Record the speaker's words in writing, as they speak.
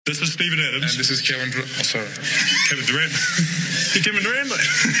This is Steven Adams. And this is Kevin Durant. Kevin Durant. You're Kevin Durant, mate.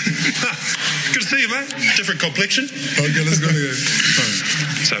 Good to see you, mate. Different complexion. Okay, let's go again.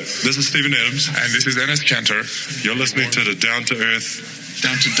 So, this is Steven Adams. And this is Enes Kanter. You're listening to the Down to Earth.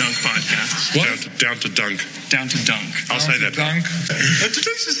 Down to Dunk podcast. What? Down to Dunk. Down to Dunk. I'll say that. Dunk.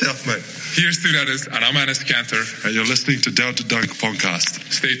 Introduce yourself, mate. Here's Steven Adams, and I'm Enes Kanter. And you're listening to Down to Dunk podcast.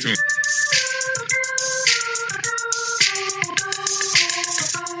 Stay tuned.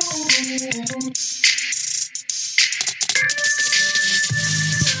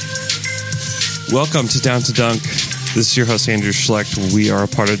 Welcome to Down to Dunk. This is your host, Andrew Schlecht. We are a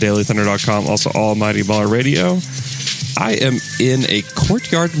part of DailyThunder.com, also Almighty Baller Radio. I am in a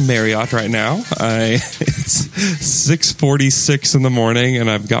Courtyard Marriott right now. It's 6:46 in the morning, and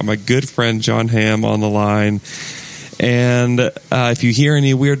I've got my good friend John Hamm on the line. And if you hear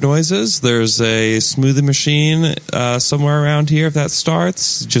any weird noises, there's a smoothie machine somewhere around here. If that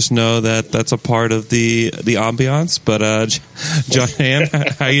starts, just know that that's a part of the ambiance. But John Hamm,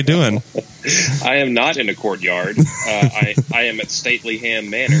 how you doing? I am not in a courtyard. I am at Stately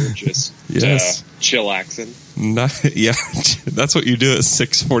Ham Manor, just chillaxing. Yeah, that's what you do at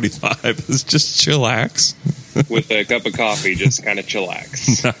 6:45. Is just chillax with a cup of coffee. Just kind of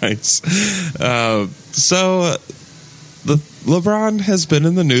chillax. Nice. So. LeBron has been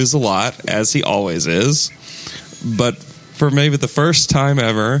in the news a lot, as he always is, but for maybe the first time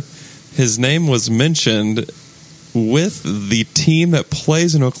ever, his name was mentioned with the team that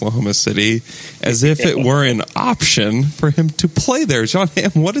plays in Oklahoma City as if it were an option for him to play there. John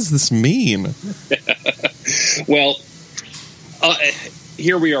Hamm, what does this mean? Well,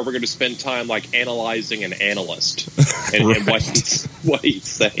 here we are. We're going to spend time like analyzing an analyst and, right. and what he's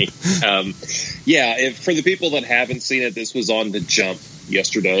saying. For the people that haven't seen it, this was on The Jump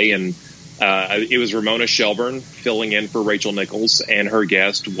yesterday, and it was Ramona Shelburne filling in for Rachel Nichols, and her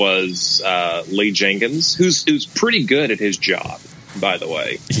guest was Lee Jenkins, who's pretty good at his job, by the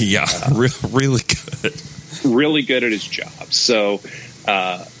way. Yeah, really good. Really good at his job. So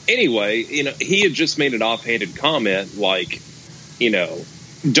anyway, he had just made an offhanded comment like,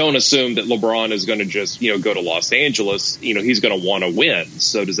 don't assume that LeBron is going to just, go to Los Angeles. He's going to want to win.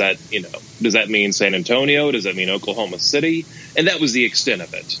 So does that mean San Antonio? Does that mean Oklahoma City? And that was the extent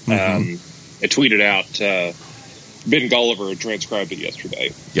of it. Mm-hmm. I tweeted out, Ben Golliver had transcribed it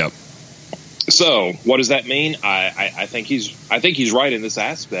yesterday. Yep. So what does that mean? I think he's right in this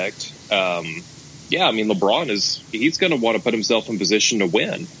aspect. LeBron he's going to want to put himself in position to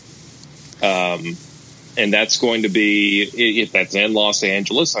win. And that's going to be, if that's in Los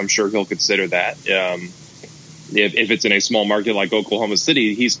Angeles, I'm sure he'll consider that. If it's in a small market like Oklahoma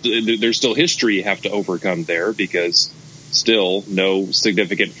City, there's still history you have to overcome there, because still no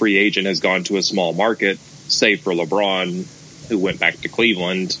significant free agent has gone to a small market, save for LeBron, who went back to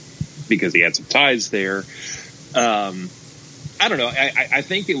Cleveland because he had some ties there. I don't know. I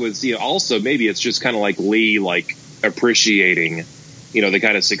think it was, also maybe it's just kind of like Lee, appreciating the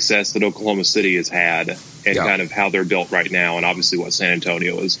kind of success that Oklahoma City has had and kind of how they're built right now, and obviously what San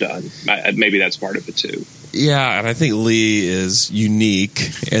Antonio has done. Maybe that's part of it too. Yeah, and I think Lee is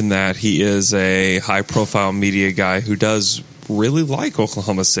unique in that he is a high-profile media guy who does really like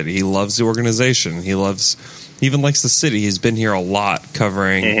Oklahoma City. He loves the organization. He even likes the city. He's been here a lot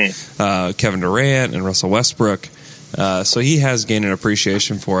covering Kevin Durant and Russell Westbrook. So he has gained an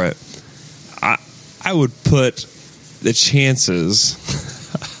appreciation for it. I would put the chances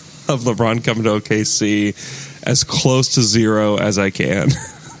of LeBron coming to OKC as close to zero as I can.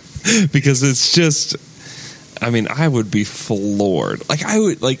 Because it's just, I would be floored.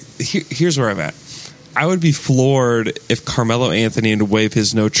 Here's where I'm at. I would be floored if Carmelo Anthony had to waive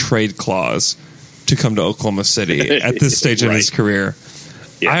his no trade clause to come to Oklahoma City at this stage in his career.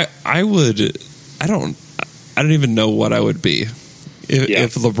 Yeah. I don't even know what I would be.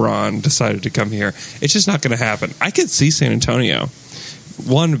 If LeBron decided to come here. It's just not going to happen. I could see San Antonio.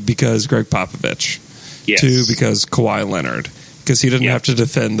 One, because Greg Popovich. Yes. Two, because Kawhi Leonard. Because he doesn't have to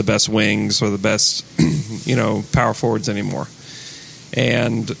defend the best wings or the best, power forwards anymore.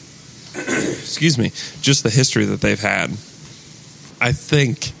 And, excuse me, just the history that they've had. I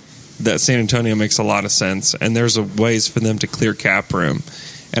think that San Antonio makes a lot of sense, and there's ways for them to clear cap room.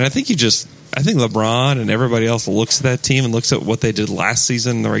 And I think LeBron and everybody else looks at that team and looks at what they did last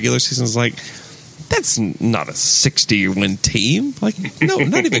season in the regular season is like, that's not a 60-win team. No,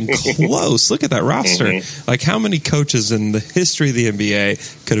 not even close. Look at that roster. Mm-hmm. How many coaches in the history of the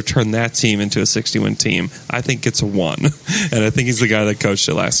NBA could have turned that team into a 60-win team? I think it's one. And I think he's the guy that coached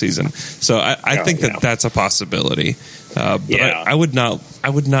it last season. So I think that's a possibility. But I would not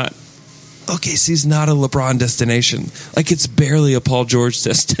OKC's not a LeBron destination. Like, it's barely a Paul George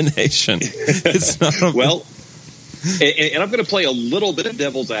destination. It's not a... Well, and I'm going to play a little bit of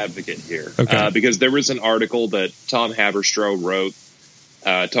devil's advocate here, Okay. Because there was an article that Tom Haberstroh wrote,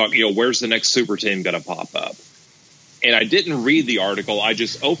 where's the next super team going to pop up? And I didn't read the article. I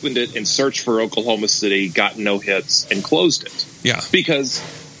just opened it and searched for Oklahoma City, got no hits, and closed it. Yeah. Because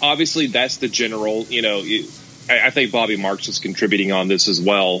obviously that's the general, I think Bobby Marks is contributing on this as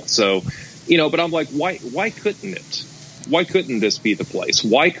well. So, but I'm like, why couldn't it? Why couldn't this be the place?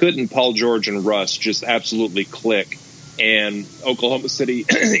 Why couldn't Paul George and Russ just absolutely click and Oklahoma City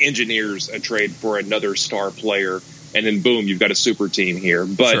engineers a trade for another star player, and then boom, you've got a super team here.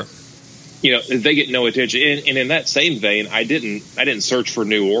 But Sure. They get no attention. And in that same vein, I didn't search for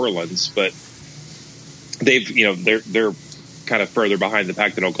New Orleans, but they've they're kind of further behind the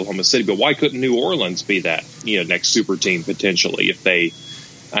pack than Oklahoma City. But why couldn't New Orleans be that next super team potentially if they,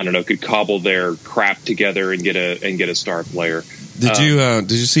 I don't know, could cobble their crap together and get a star player? Did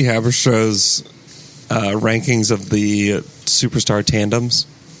you see Haberstrow's rankings of the superstar tandems?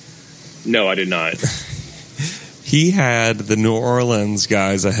 No, I did not. He had the New Orleans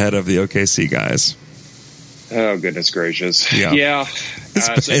guys ahead of the OKC guys. Oh, goodness gracious. Yeah.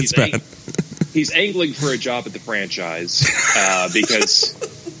 It's bad. He's angling for a job at the franchise because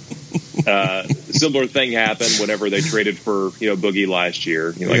similar thing happened whenever they traded for Boogie last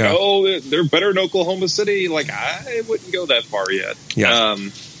year. You're like, oh, they're better in Oklahoma City. Like, I wouldn't go that far yet. Yeah.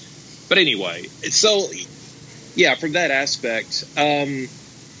 But anyway, so yeah, from that aspect,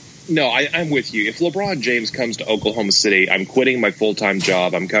 no, I'm with you. If LeBron James comes to Oklahoma City, I'm quitting my full-time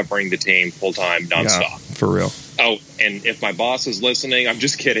job. I'm covering the team full-time, nonstop. Yeah, for real. Oh, and if my boss is listening, I'm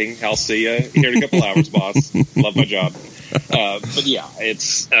just kidding. I'll see you here in a couple hours, boss. Love my job. But yeah,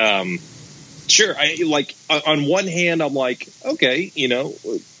 it's sure. On one hand, I'm like, okay,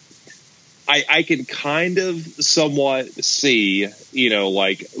 I can kind of somewhat see,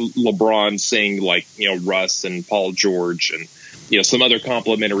 like LeBron seeing like, Russ and Paul George and, some other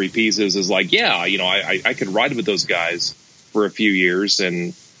complimentary pieces is like, yeah, I could ride with those guys for a few years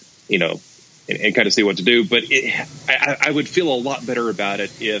and, and kind of see what to do. But I would feel a lot better about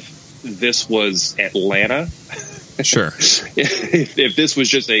it if this was Atlanta. Sure. if this was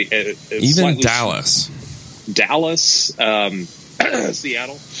just a even Dallas,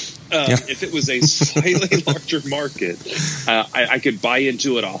 Seattle. If it was a slightly larger market, I could buy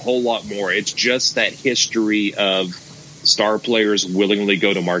into it a whole lot more. It's just that history of star players willingly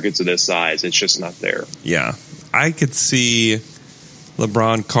go to markets of this size. It's just not there. Yeah. I could see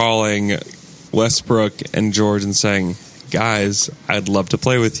LeBron calling Westbrook and George and saying, guys, I'd love to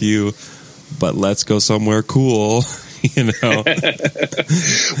play with you, but let's go somewhere cool,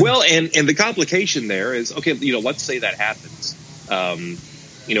 Well, and the complication there is, okay, let's say that happens.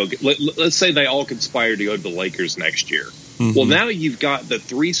 Let's say they all conspire to go to the Lakers next year. Mm-hmm. Well, now you've got the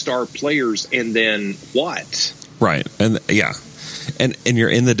 3-star players, and then what? Right. And yeah. And you're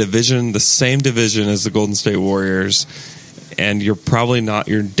in the same division as the Golden State Warriors, and you're definitely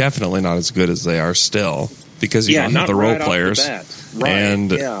not as good as they are still because you don't have the role players. Right. And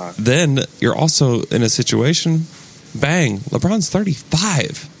then you're also in a situation, bang, LeBron's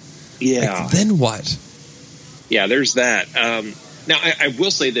 35. Yeah. Like, then what? Yeah, there's that. Now, I will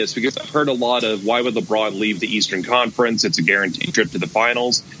say this, because I've heard a lot of why would LeBron leave the Eastern Conference? It's a guaranteed trip to the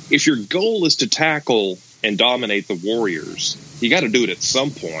finals. If your goal is to tackle and dominate the Warriors, you got to do it at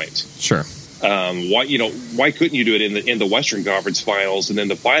some point. Sure. Why couldn't you do it in the Western Conference Finals, and then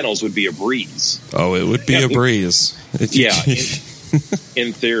the finals would be a breeze? Oh, it would be a breeze.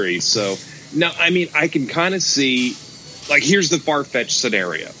 In theory. So now, I can kind of see, like, here's the far-fetched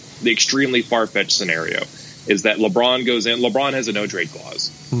scenario, the extremely far-fetched scenario. Is that LeBron goes in? LeBron has a no-trade clause.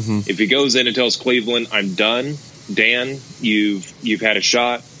 Mm-hmm. If he goes in and tells Cleveland, "I'm done, Dan, you've had a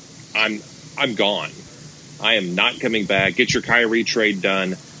shot. I'm gone. I am not coming back. Get your Kyrie trade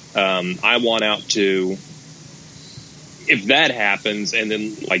done. I want out too." If that happens, and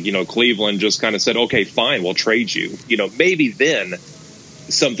then Cleveland just kind of said, "Okay, fine, we'll trade you." Maybe then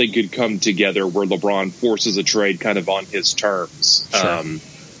something could come together where LeBron forces a trade kind of on his terms. Sure.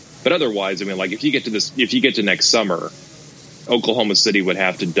 But otherwise, if you get to next summer, Oklahoma City would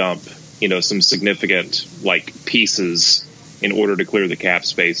have to dump, some significant pieces in order to clear the cap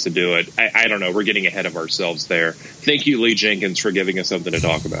space to do it. I don't know. We're getting ahead of ourselves there. Thank you, Lee Jenkins, for giving us something to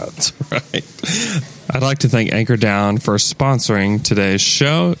talk about. That's right. I'd like to thank Anchor Down for sponsoring today's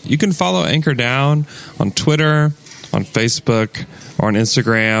show. You can follow Anchor Down on Twitter, on Facebook, or on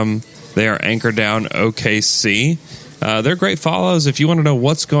Instagram. They are Anchor Down OKC. They're great follows. If you want to know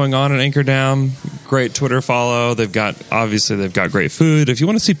what's going on at Anchor Down, great Twitter follow. They've got great food. If you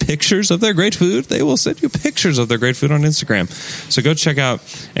want to see pictures of their great food, they will send you pictures of their great food on Instagram. So go check out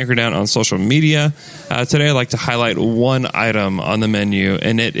Anchor Down on social media. Today I'd like to highlight one item on the menu,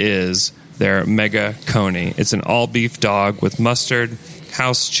 and it is their Mega Coney. It's an all-beef dog with mustard,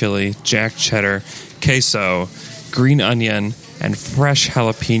 house chili, jack cheddar, queso, green onion, and fresh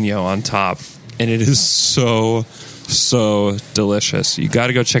jalapeno on top. And it is so delicious. You got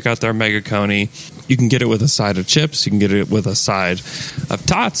to go check out their Mega Coney. You can get it with a side of chips. You can get it with a side of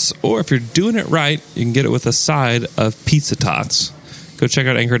tots. Or if you're doing it right, you can get it with a side of pizza tots. Go check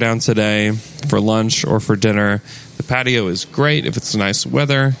out Anchor Down today for lunch or for dinner. The patio is great. If it's nice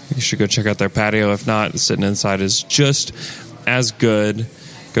weather, you should go check out their patio. If not, sitting inside is just as good.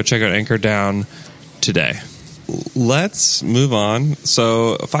 Go check out Anchor Down today. Let's move on.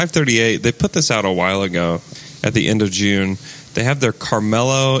 So 538, they put this out a while ago at the end of June. They have their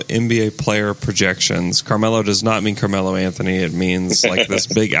Carmelo NBA player projections. Carmelo does not mean Carmelo Anthony. It means like this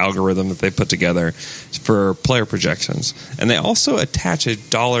big algorithm that they put together for player projections. And they also attach a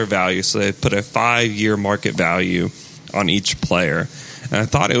dollar value. So they put a 5-year market value on each player. And I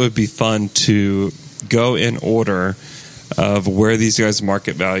thought it would be fun to go in order of where these guys'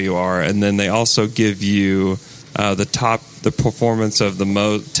 market value are. And then they also give you the performance of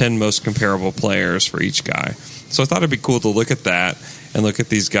the 10 most comparable players for each guy. So I thought it'd be cool to look at that and look at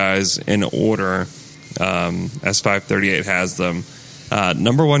these guys in order as 538 has them.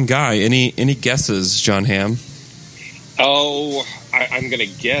 Number one guy, any guesses, John Hamm? Oh, I'm going to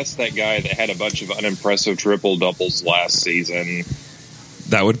guess that guy that had a bunch of unimpressive triple-doubles last season.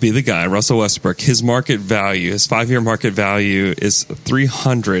 That would be the guy, Russell Westbrook. His market value, his 5-year market value is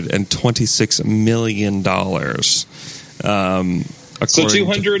 $326 million. So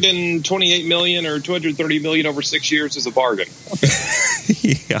 $228 million or $230 million over 6 years is a bargain.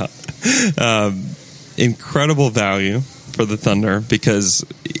 Yeah. Incredible value for the Thunder because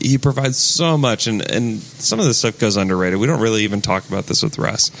he provides so much, and some of this stuff goes underrated. We don't really even talk about this with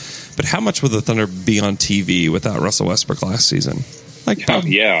Russ. But how much would the Thunder be on TV without Russell Westbrook last season?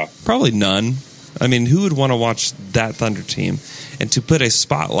 Probably none. I mean, who would want to watch that Thunder team? And to put a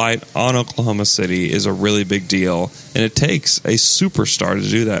spotlight on Oklahoma City is a really big deal. And it takes a superstar to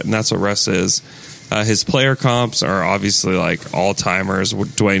do that. And that's what Russ is. His player comps are obviously like all-timers.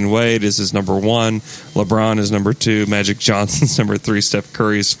 Dwayne Wade is his number 1. LeBron is number 2. Magic Johnson's number 3. Steph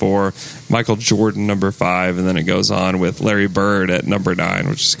Curry's 4. Michael Jordan, number 5. And then it goes on with Larry Bird at number 9,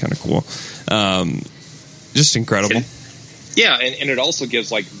 which is kind of cool. Just incredible. Yeah, and it also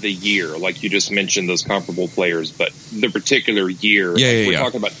gives, like, the year. Like, you just mentioned those comparable players, but the particular year. We're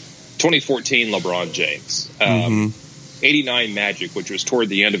talking about 2014 LeBron James. 89 Magic, which was toward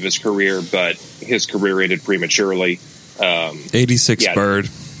the end of his career, but his career ended prematurely. 86 Bird.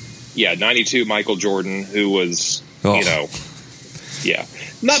 Yeah, 92 Michael Jordan, who was, not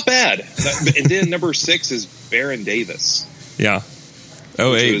bad. And then number 6 is Baron Davis. Yeah.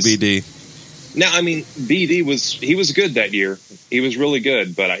 08 BD. Now, I mean, BD was good that year. He was really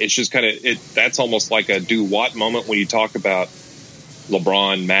good, but it's just kind of that's almost like a do what moment when you talk about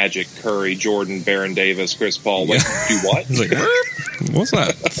LeBron, Magic, Curry, Jordan, Baron Davis, Chris Paul. Like, do what? He's like, what's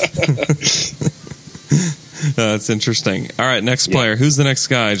that? That's interesting. All right, next player. Who's the next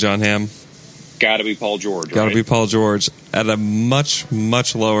guy, John Hamm? Got to be Paul George. Got to be Paul George at a much,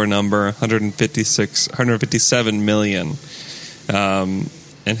 much lower number, 157 million.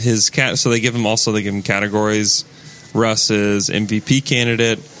 And his so they give him categories. Russ is MVP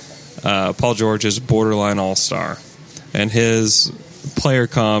candidate. Paul George is borderline all-star. And his player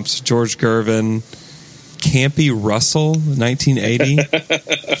comps, George Gervin, Campy Russell, 1980.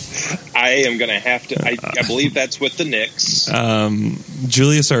 I am going to have to. I believe that's with the Knicks.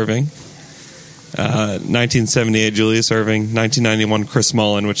 Julius Erving, 1978 Julius Erving, 1991 Chris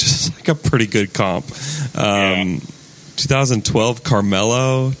Mullin, which is like a pretty good comp. 2012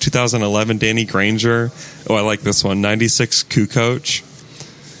 Carmelo, 2011 Danny Granger. Oh, I like this one. 96 Kukoc.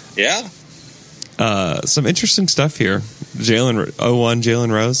 Yeah. Some interesting stuff here. 01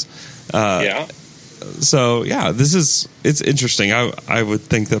 Jalen Rose. So it's interesting. I would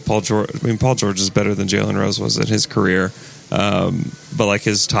think that Paul George is better than Jalen Rose was in his career. But like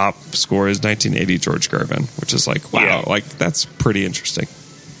his top score is 1980 George Gervin, which is like, wow, like that's pretty interesting.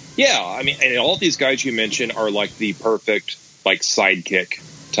 Yeah, I mean, and all these guys you mentioned are like the perfect like sidekick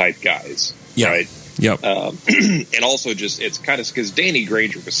type guys, right? Yep. And also just it's kind of because Danny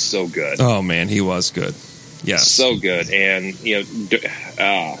Granger was so good. Oh man, he was good. Yes, so good, and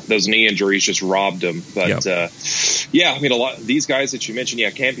those knee injuries just robbed him. But I mean, a lot of these guys that you mentioned,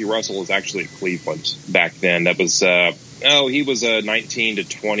 Campy Russell was actually at Cleveland back then. That was he was a 19 to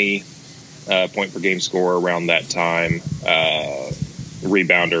 20 point per game scorer around that time,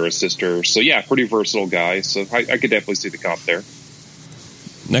 rebounder, assister. So yeah, pretty versatile guy. So I could definitely see the comp there.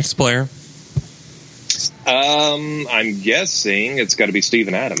 Next player. I'm guessing it's got to be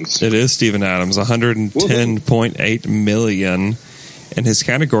Steven Adams. It is Steven Adams, $110.8 million, and his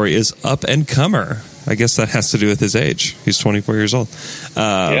category is up and comer. I guess that has to do with his age. He's 24 years old.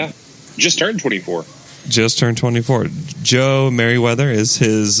 Yeah, just turned 24. Just turned 24. Joe Merriweather is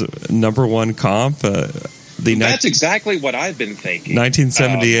his number one comp. That's exactly what I've been thinking.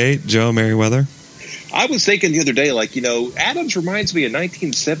 1978, Joe Merriweather. I was thinking the other day, Adams reminds me of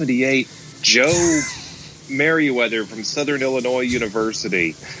 1978 Joe Merriweather from Southern Illinois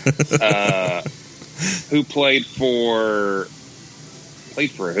University, who played for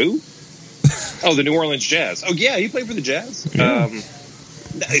who? Oh, the New Orleans Jazz. Oh, yeah, he played for the Jazz. Yeah.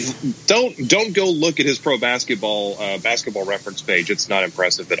 Don't go look at his pro basketball reference page. It's not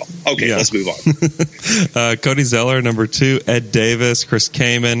impressive at all. Okay, yeah. Let's move on. Cody Zeller, number 2. Ed Davis, Chris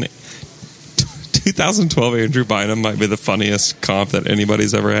Kaman. 2012 Andrew Bynum might be the funniest comp that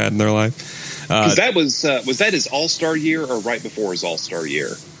anybody's ever had in their life. Was that his All-Star year or right before his All-Star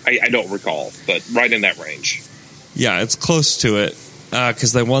year? I don't recall, but right in that range. Yeah, it's close to it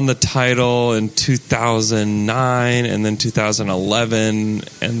because they won the title in 2009 and then 2011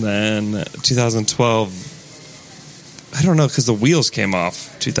 and then 2012. I don't know because the wheels came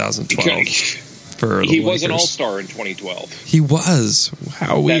off 2012. He was an All-Star in 2012. He was.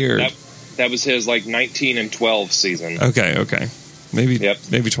 How weird. That was his 19 and 12 season. Okay. Maybe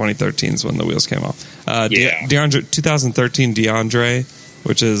 2013 is when the wheels came off. Yeah. 2013 DeAndre,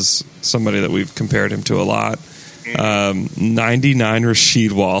 which is somebody that we've compared him to a lot. 99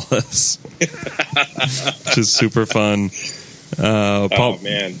 Rasheed Wallace, which is super fun. Oh,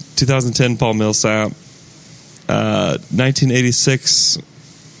 man. 2010 Paul Millsap. 1986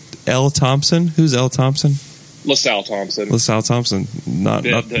 L. Thompson. Who's L. Thompson? LaSalle Thompson. Not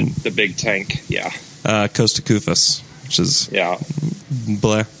the big tank. Yeah. Costa Koufos, which is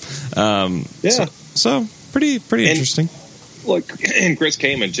bleh. Yeah. So pretty interesting. Look, and Chris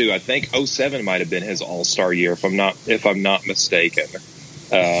Kaman too. I think 2007 might have been his All-Star year, if I'm not mistaken.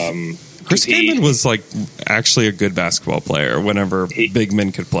 Chris Kaman was actually a good basketball player whenever big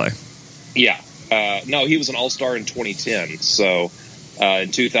men could play. Yeah. No, he was an All-Star in 2010. So in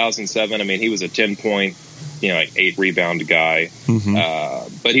 2007, he was a 10-point, 8-rebound guy. Mm-hmm.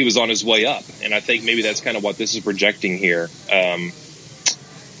 But he was on his way up, and I think maybe that's kind of what this is projecting here.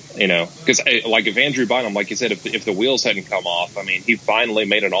 Because if Andrew Bynum, like you said, if the wheels hadn't come off, he finally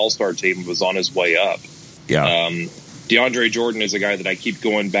made an All-Star team and was on his way up. Yeah. DeAndre Jordan is a guy that I keep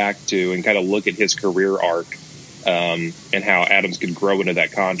going back to and kind of look at his career arc and how Adams could grow into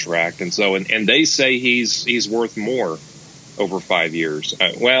that contract. And so, and they say he's worth more over 5 years.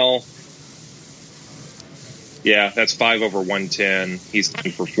 Yeah, that's 5 over 110. He's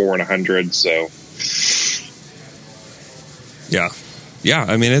done for 4 and 100. So, yeah.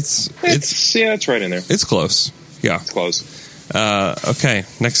 It's it's right in there. It's close. Yeah, it's close. Okay,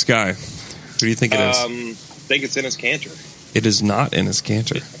 next guy. Who do you think it is? I think it's Enes Kanter. It is not Enes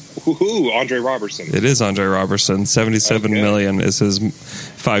Kanter. Andre Robertson. It is Andre Robertson. $77 million is his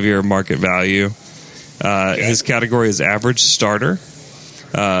 5-year market value. His category is average starter.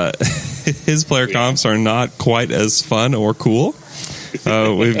 His player comps are not quite as fun or cool.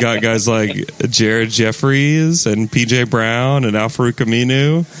 We've got guys like Jared Jeffries and PJ Brown and Al-Farouq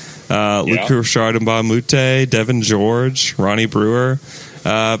Aminu, Luka Rashard Mbamute, Devin George, Ronnie Brewer.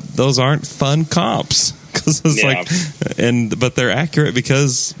 Those aren't fun comps because it's but they're accurate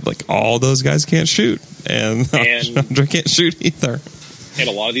because all those guys can't shoot and Andre can't shoot either. And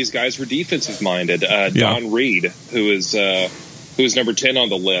a lot of these guys were defensive minded. Don Reed, who is number 10 on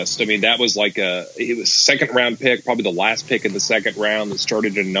the list. That was he was second round pick, probably the last pick in the second round that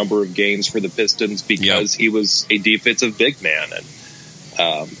started a number of games for the Pistons because he was a defensive big man. And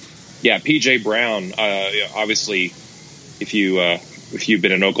PJ Brown, obviously, if you've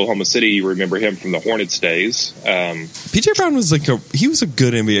been in Oklahoma City, you remember him from the Hornets days. PJ Brown was he was a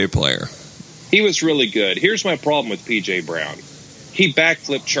good NBA player. He was really good. Here's my problem with PJ Brown. He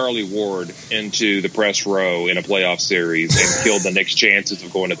backflipped Charlie Ward into the press row in a playoff series and killed the Knicks' chances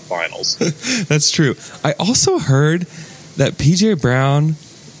of going to the finals. That's true. I also heard that PJ Brown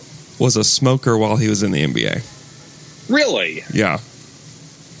was a smoker while he was in the NBA. Really? Yeah.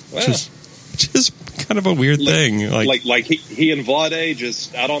 Well, just kind of a weird thing. He and Vlade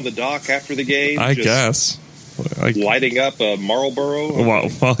just out on the dock after the game. I guess. Lighting up a Marlboro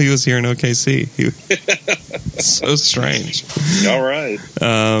while he was here in OKC. So strange. All right.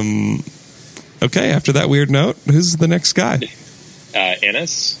 Okay, after that weird note, who's the next guy?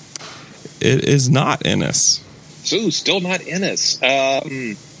 Enes. it is not Ennis. So still not Ennis.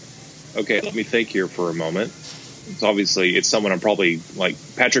 Okay, let me think here for a moment. It's someone I'm probably like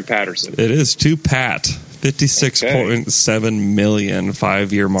Patrick Patterson. It is to Pat. 56.7 million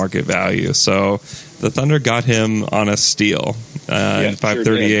 5-year market value. So the Thunder got him on a steal. And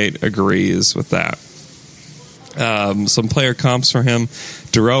 538 sure agrees with that. Some player comps for him: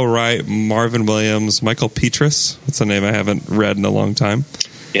 Darrell Wright, Marvin Williams, Michael Petrus. That's a name I haven't read in a long time.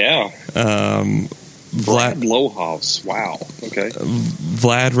 Yeah. Vlad Lohaus. Wow. Okay.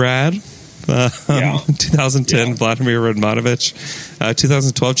 Vlad Rad. 2010 Vladimir Radmanovich.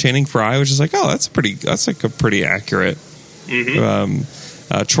 2012 Channing Frye, which is like, that's a pretty accurate.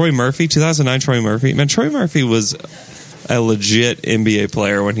 Troy Murphy. 2009 Troy Murphy. Man, Troy Murphy was a legit NBA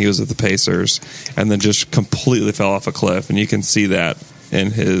player when he was with the Pacers, and then just completely fell off a cliff. And you can see that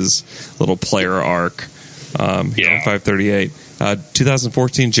in his little player arc. 538.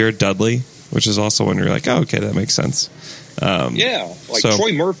 2014 Jared Dudley, which is also when you're like, okay, that makes sense.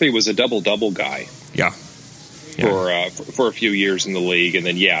 Troy Murphy was a double-double guy. For a few years in the league, and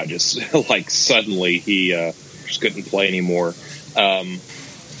then just like suddenly he just couldn't play anymore. But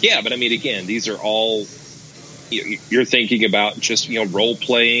I mean, again, these are all you're thinking about just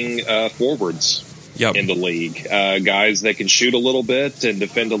role-playing forwards in the league, guys that can shoot a little bit and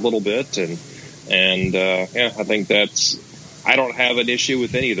defend a little bit, and I think I don't have an issue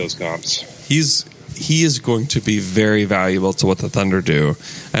with any of those comps. He is going to be very valuable to what the Thunder do.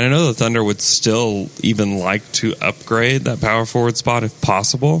 And I know the Thunder would still even like to upgrade that power forward spot if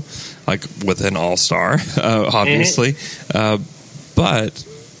possible, like with an all-star, obviously. But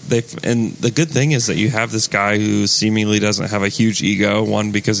the good thing is that you have this guy who seemingly doesn't have a huge ego,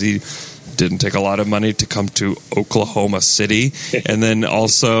 one, because he didn't take a lot of money to come to Oklahoma City, and then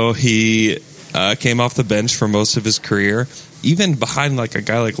also he came off the bench for most of his career, even behind like a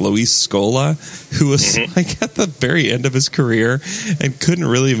guy like Luis Scola, who was like at the very end of his career and couldn't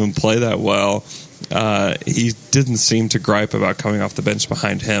really even play that well. He didn't seem to gripe about coming off the bench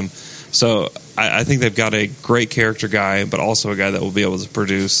behind him. So I think they've got a great character guy, but also a guy that will be able to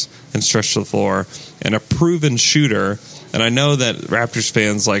produce and stretch the floor, and a proven shooter. And I know that Raptors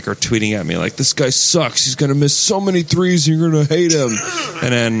fans are tweeting at me like, this guy sucks. He's going to miss so many threes. You're going to hate him.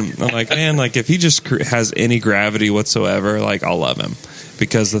 And then I'm like, man, if he just has any gravity whatsoever, I'll love him,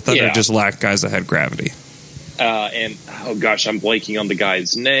 because the Thunder just lack guys that had gravity. And I'm blanking on the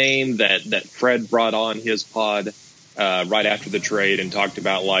guy's name that Fred brought on his pod right after the trade and talked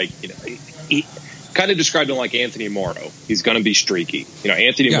about he kind of described him like Anthony Morrow. He's going to be streaky.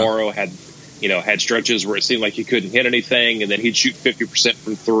 Anthony Morrow had stretches where it seemed like he couldn't hit anything, and then he'd shoot 50%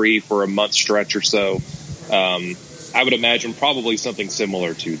 from three for a month stretch or so. I would imagine probably something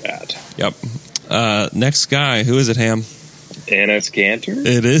similar to that. Yep. Next guy, who is it, Ham? Enes Kanter?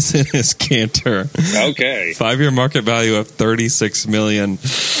 It is Enes Kanter. Okay. 5-year market value of $36 million.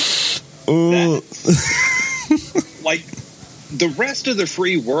 Ooh. The rest of the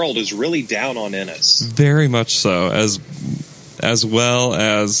free world is really down on Enes. Very much so, as well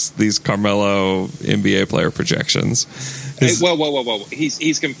as these Carmelo NBA player projections. Whoa.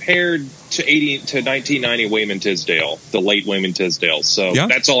 He's compared to 1990 Wayman Tisdale, the late Wayman Tisdale. So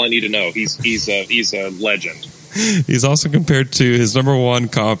that's all I need to know. He's a legend. He's also compared to his number one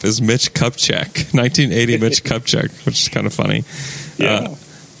comp is Mitch Kupchak, 1980 Mitch Kupchak, which is kind of funny. Yeah.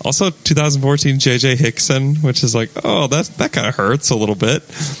 Also, 2014 J.J. Hickson, which is that kind of hurts a little bit.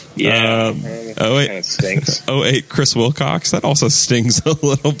 Yeah, that kind of stinks. 08 Chris Wilcox, that also stings a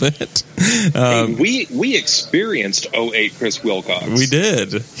little bit. We experienced 08 Chris Wilcox. We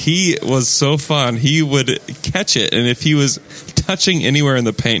did. He was so fun. He would catch it, and if he was touching anywhere in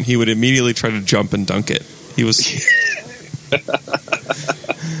the paint, he would immediately try to jump and dunk it. He was...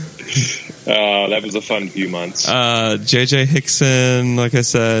 that was a fun few months. J.J. Hickson, like I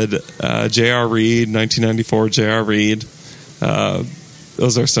said, J.R. Reed, 1994 J.R. Reed.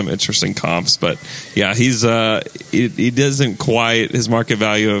 Those are some interesting comps, but he doesn't quite, his market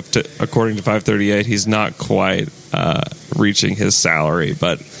value according to 538, he's not quite reaching his salary,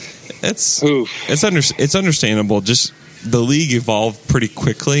 but it's understandable. Just the league evolved pretty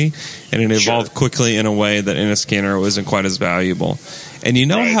quickly, and it evolved quickly in a way that Enes Kanter wasn't quite as valuable. And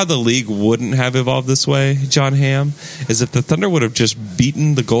how the league wouldn't have evolved this way, John Hamm, is if the Thunder would have just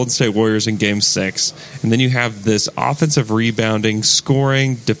beaten the Golden State Warriors in Game 6, and then you have this offensive rebounding,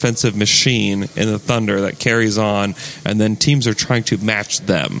 scoring, defensive machine in the Thunder that carries on, and then teams are trying to match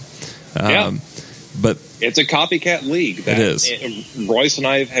them. But it's a copycat league. It is. Royce and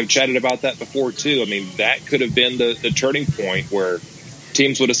I have chatted about that before, too. I mean, that could have been the turning point where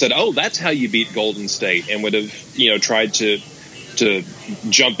teams would have said, oh, that's how you beat Golden State, and would have tried to to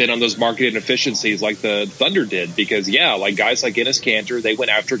jump in on those market inefficiencies like the Thunder did, because like guys like Enes Kanter, they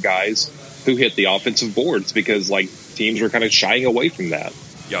went after guys who hit the offensive boards because like teams were kind of shying away from that.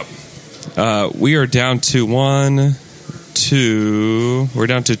 Yep. We are down to we're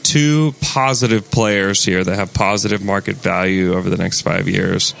down to 2 positive players here that have positive market value over the next 5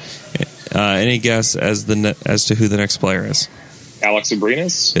 years. Any guess as to who the next player is? Alex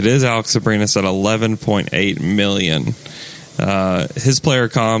Abrinas? It is Alex Abrinas at $11.8 million. His player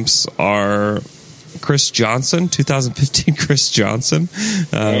comps are Chris Johnson, 2015 Chris Johnson,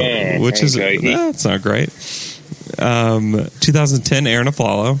 which is that's not great. 2010 Aaron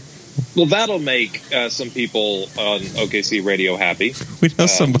Aflalo. Well, that'll make some people on OKC radio happy. We know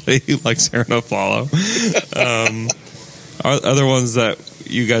somebody who likes Aaron Aflalo. Other ones that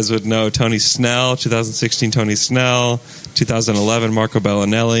you guys would know: Tony Snell, 2016 Tony Snell, 2011 Marco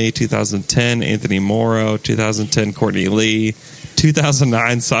Bellinelli, 2010 Anthony Morrow, 2010 Courtney Lee,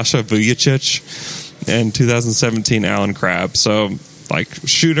 2009 Sasha Vujacic, and 2017 Alan Crabb. So, like,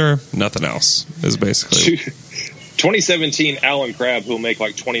 shooter, nothing else is basically. 2017 Alan Crabb, who'll make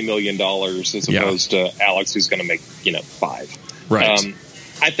like $20 million as opposed to Alex, who's going to make, $5. Right.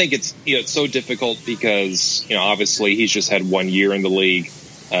 I think it's, it's so difficult because, obviously he's just had 1 year in the league.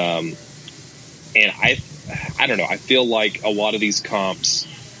 And I don't know. I feel like a lot of these comps,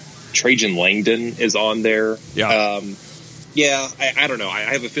 Trajan Langdon is on there. Yeah. I don't know. I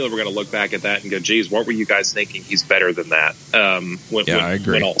have a feeling we're going to look back at that and go, geez, what were you guys thinking? He's better than that. I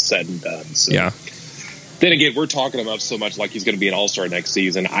agree. When all's said and done. So. Yeah. Then again, we're talking about so much like he's going to be an all-star next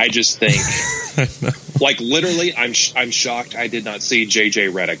season. I just think, like, literally, I'm shocked I did not see J.J.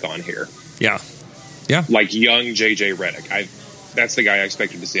 Redick on here. Yeah. Like young J.J. Redick. That's the guy I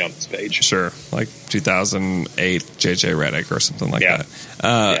expected to see on this page. Sure, like 2008 J.J. Redick or something like that.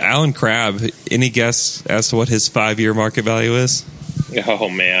 Alan Crabb, any guess as to what his 5-year market value is? Oh,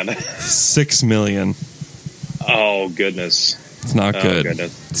 man. $6 million. Oh, goodness. It's not good.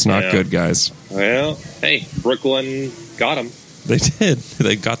 Goodness. It's not good, guys. Well, hey, Brooklyn got him. They did.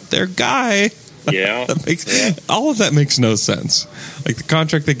 They got their guy. Yeah. All of that makes no sense. Like, the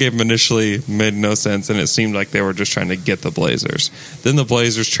contract they gave him initially made no sense, and it seemed like they were just trying to get the Blazers. Then the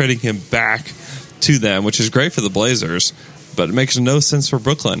Blazers trading him back to them, which is great for the Blazers, but it makes no sense for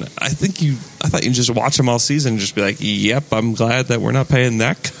Brooklyn. I thought you'd just watch him all season and just be like, yep, I'm glad that we're not paying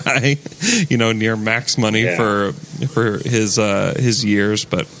that guy, near max money for his years,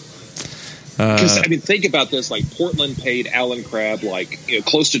 but. Because think about this: like Portland paid Alan Crabb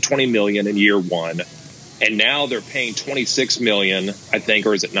close to $20 million in year 1, and now they're paying $26 million, I think,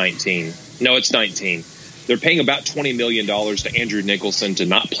 or is it 19? No, it's 19. They're paying about $20 million to Andrew Nicholson to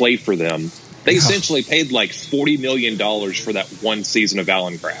not play for them. They essentially paid like $40 million for that one season of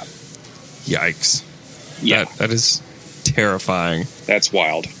Alan Crabb. Yikes! Yeah, that is terrifying. That's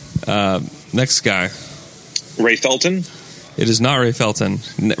wild. Next guy, Ray Felton. It is not Ray Felton.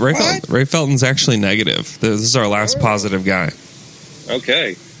 Ray Felton's actually negative. This is our last positive guy.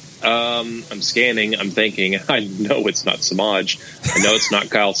 Okay. I'm scanning. I'm thinking, I know it's not Samaj. I know it's not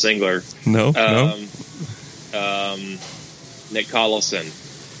Kyle Singler. No. Nick Collison.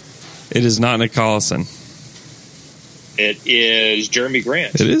 It is not Nick Collison. It is Jeremy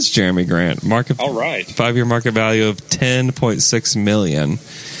Grant. It is Jeremy Grant. All right. 5-year market value of $10.6 million.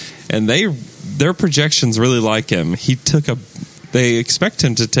 And their projections really like him. They expect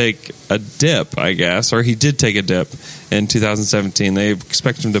him to take a dip, I guess, or he did take a dip in 2017. They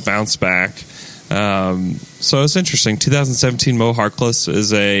expect him to bounce back. So it's interesting. 2017 Mo Harkless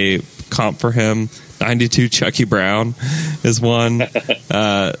is a comp for him. 92 Chucky Brown is one.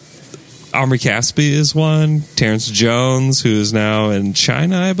 Omri Caspi is one. Terrence Jones, who is now in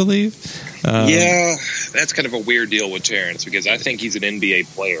China, I believe. That's kind of a weird deal with Terrence because I think he's an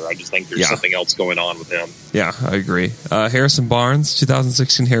NBA player. I just think there's something else going on with him. Yeah, I agree. Harrison Barnes,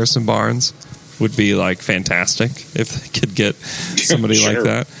 2016 Harrison Barnes would be like fantastic if they could get somebody like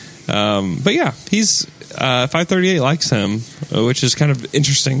that. But yeah, he's 538 likes him, which is kind of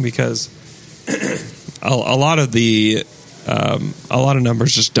interesting because a lot of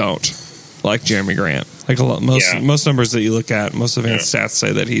numbers just don't like Jeremy Grant. Like most numbers that you look at, most advanced stats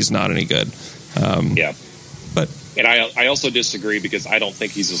say that he's not any good. But I also disagree because I don't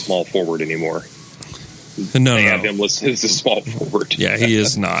think he's a small forward anymore. No, they have him listed as a small forward. Yeah, he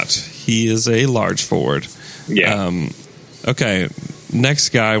is not. He is a large forward. Yeah. Okay, next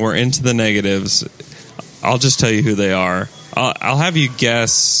guy. We're into the negatives. I'll just tell you who they are. I'll have you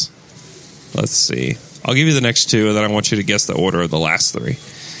guess. Let's see. I'll give you the next two, and then I want you to guess the order of the last three.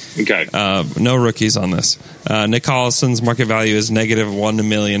 Okay. No rookies on this. Nick Collison's market value is negative $1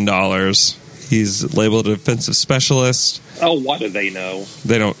 million. He's labeled a defensive specialist. Oh, what do they know?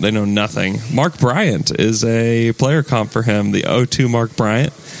 They know nothing. Mark Bryant is a player comp for him. The 0-2 Mark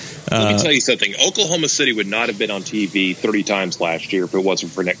Bryant. Let me tell you something. Oklahoma City would not have been on TV 30 times last year if it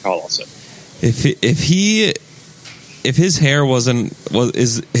wasn't for Nick Collison. If his hair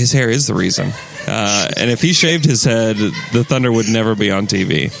his hair is the reason, and if he shaved his head, the Thunder would never be on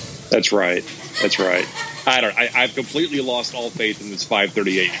TV. That's right. I've completely lost all faith in this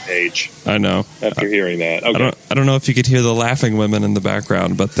 538 page. I know. After hearing that, okay. I don't know if you could hear the laughing women in the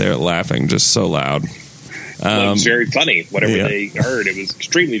background, but they're laughing just so loud. It was very funny. Whatever they heard, it was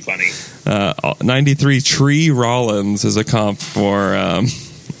extremely funny. 93 Tree Rollins is a comp for Nick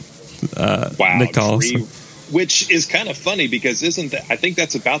Collison. Which is kind of funny because I think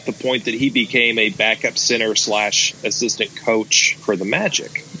that's about the point that he became a backup center / assistant coach for the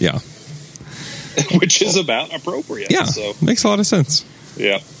Magic. Yeah. Which is about appropriate. Yeah, so makes a lot of sense.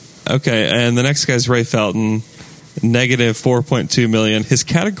 Yeah. Okay, and the next guy's Ray Felton, negative $4.2 million. His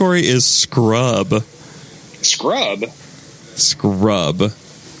category is scrub. Scrub?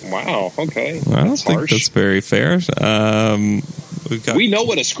 Wow, okay. I don't think that's very fair. We know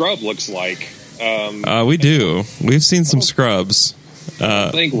what a scrub looks like. We do. We've seen some scrubs. I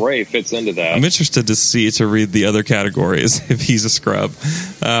think Ray fits into that. I'm interested to read the other categories if he's a scrub.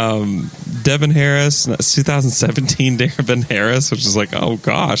 Devin Harris, 2017 Devin Harris, which is like, oh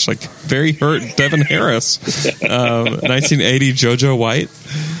gosh, like very hurt Devin Harris. 1980 JoJo White.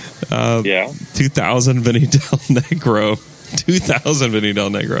 2000 Vinny Del Negro. 2000 Vinny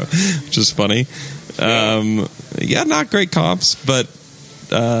Del Negro, which is funny. Not great comps, but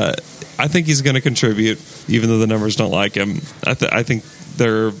I think he's going to contribute, even though the numbers don't like him. I think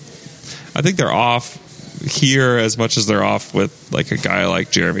they're off here as much as they're off with like a guy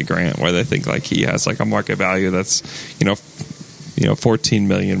like Jeremy Grant, where they think like he has like a market value that's 14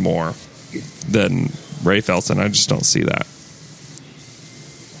 million more than Ray Felton. I just don't see that.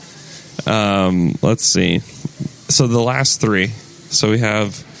 Let's see. So the last three. So we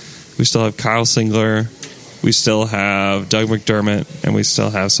still have Kyle Singler, we still have Doug McDermott, and we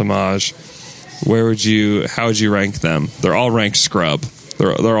still have Samaj. How would you rank them? They're all ranked scrub.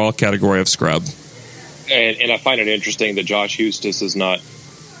 They're all category of scrub. And I find it interesting that Josh Hustis is not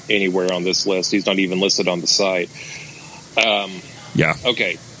anywhere on this list. He's not even listed on the site.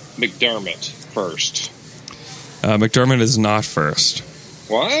 Okay. McDermott first. McDermott is not first.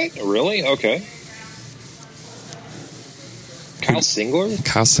 What? Really? Okay. Kyle Singler,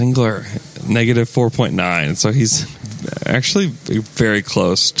 negative 4.9. So he's actually very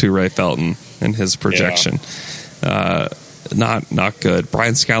close to Ray Felton in his projection. Yeah. Not good.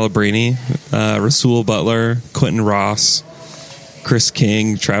 Brian Scalabrine, Rasul Butler, Quentin Ross, Chris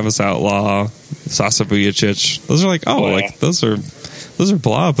King, Travis Outlaw, Sasa Vujacic. Those are like, those are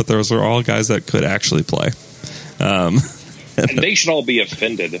blah, but those are all guys that could actually play. And they should all be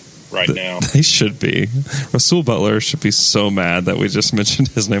offended right now. They should be. Rasul Butler should be so mad that we just mentioned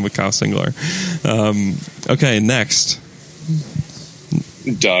his name with Kyle Singler. Okay, next.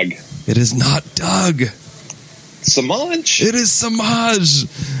 Doug. It is not Doug. Samaj? It is Samaj.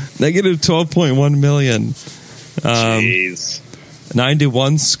 Negative 12.1 million. Jeez.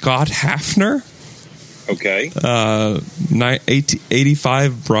 91 Scott Hafner. Okay.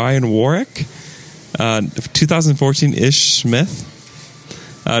 85 Brian Warwick. 2014 Ish Smith.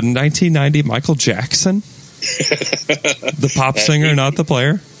 1990 Michael Jackson. The pop singer, not the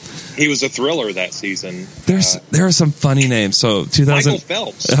player. He was a thriller that season. There are some funny names. So 2000. Michael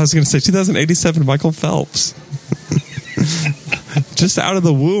Phelps. I was going to say 2087 Michael Phelps. Just out of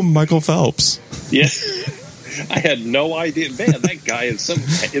the womb, Michael Phelps. Yeah. I had no idea. Man, that guy is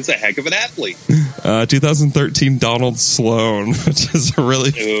a heck of an athlete. 2013 Donald Sloan, which is a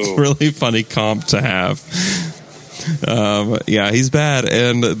really funny comp to have. He's bad.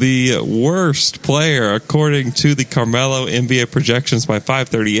 And the worst player, according to the Carmelo NBA projections by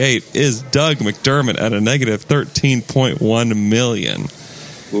 538, is Doug McDermott at a negative 13.1 million.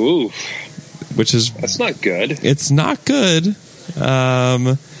 Ooh. That's not good. It's not good.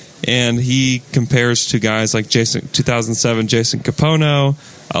 And he compares to guys like 2007 Jason Capono,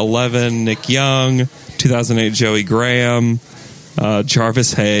 11 Nick Young, 2008 Joey Graham,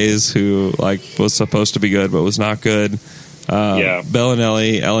 Jarvis Hayes, who was supposed to be good but was not good.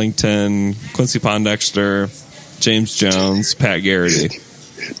 Bellinelli, Ellington, Quincy Pondexter, James Jones, Pat Garrity.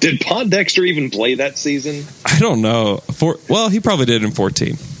 Did Pondexter even play that season? I don't know. He probably did in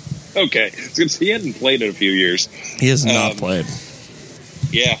 14. Okay, since he hadn't played in a few years. He has not played.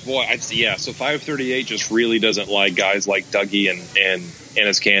 Yeah, boy, so 538 just really doesn't like guys like Dougie and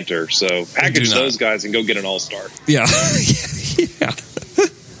Enes Kanter. So package those guys and go get an all-star. Yeah. Yeah.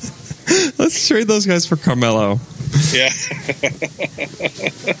 Let's trade those guys for Carmelo. Yeah.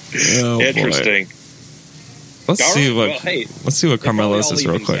 Oh, Interesting. boy. Let's see what Carmelo's is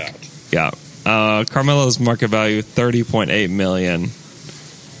real quick. Out. Yeah. Carmelo's market value $30.8 million,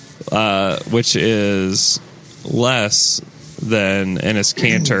 which is less than Enes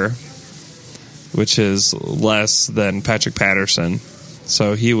Kanter, which is less than Patrick Patterson.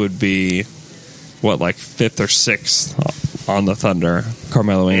 So he would be like 5th or 6th on the Thunder.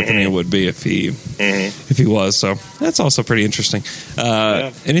 Carmelo Anthony would be if he was. So that's also pretty interesting.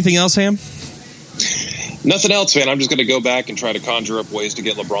 Anything else, Ham? Nothing else, man. I'm just going to go back and try to conjure up ways to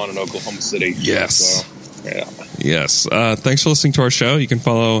get LeBron in Oklahoma City. Yes. So, yeah. Yes. Thanks for listening to our show. You can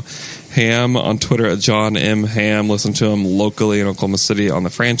follow Ham on Twitter at John M. Ham. Listen to him locally in Oklahoma City on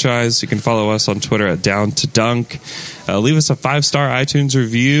the franchise. You can follow us on Twitter at Down to Dunk. Leave us a 5-star iTunes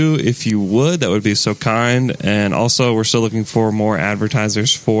review if you would. That would be so kind. And also, we're still looking for more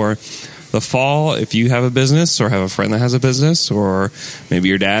advertisers for the fall. If you have a business or have a friend that has a business, or maybe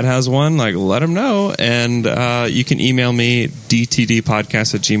your dad has one, let them know. And you can email me,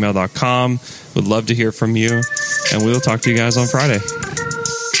 dtdpodcast@gmail.com. Would love to hear from you. And we will talk to you guys on Friday.